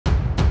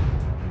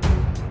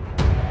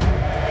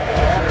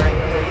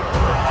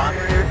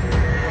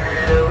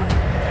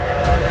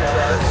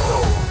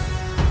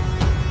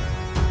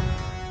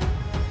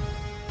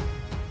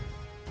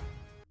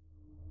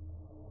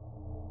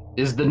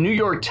Is the New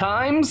York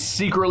Times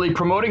secretly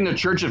promoting the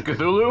Church of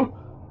Cthulhu?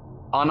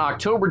 On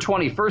October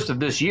 21st of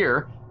this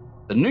year,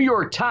 the New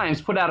York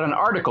Times put out an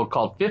article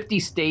called 50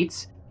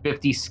 States,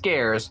 50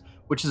 Scares,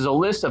 which is a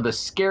list of the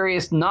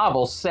scariest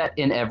novels set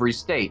in every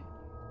state.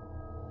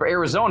 For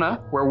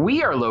Arizona, where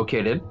we are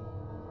located,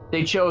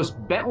 they chose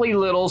Bentley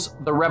Little's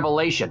The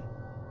Revelation.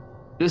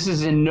 This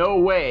is in no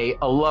way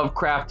a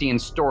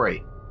Lovecraftian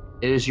story.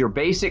 It is your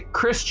basic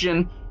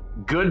Christian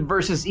good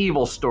versus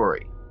evil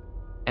story.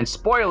 And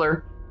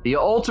spoiler, the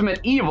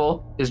ultimate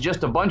evil is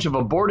just a bunch of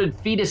aborted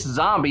fetus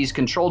zombies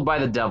controlled by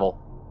the devil.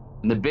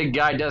 And the big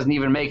guy doesn't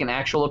even make an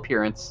actual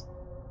appearance.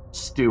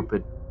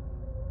 Stupid.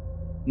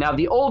 Now,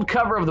 the old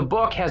cover of the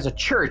book has a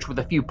church with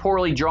a few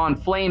poorly drawn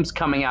flames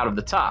coming out of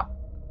the top.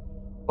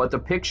 But the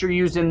picture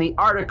used in the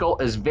article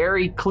is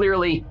very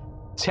clearly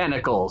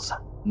tentacles.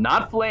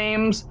 Not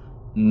flames,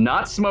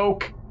 not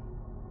smoke,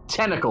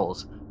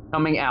 tentacles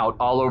coming out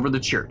all over the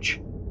church.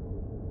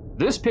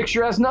 This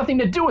picture has nothing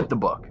to do with the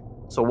book,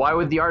 so why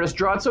would the artist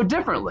draw it so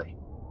differently?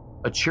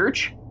 A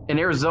church in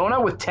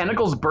Arizona with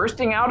tentacles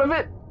bursting out of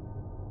it?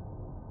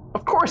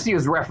 Of course he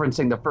was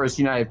referencing the First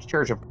United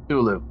Church of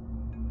Cthulhu.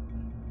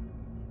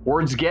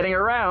 Word's getting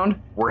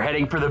around. We're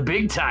heading for the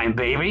big time,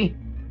 baby.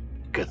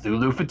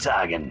 Cthulhu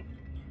Fatagan.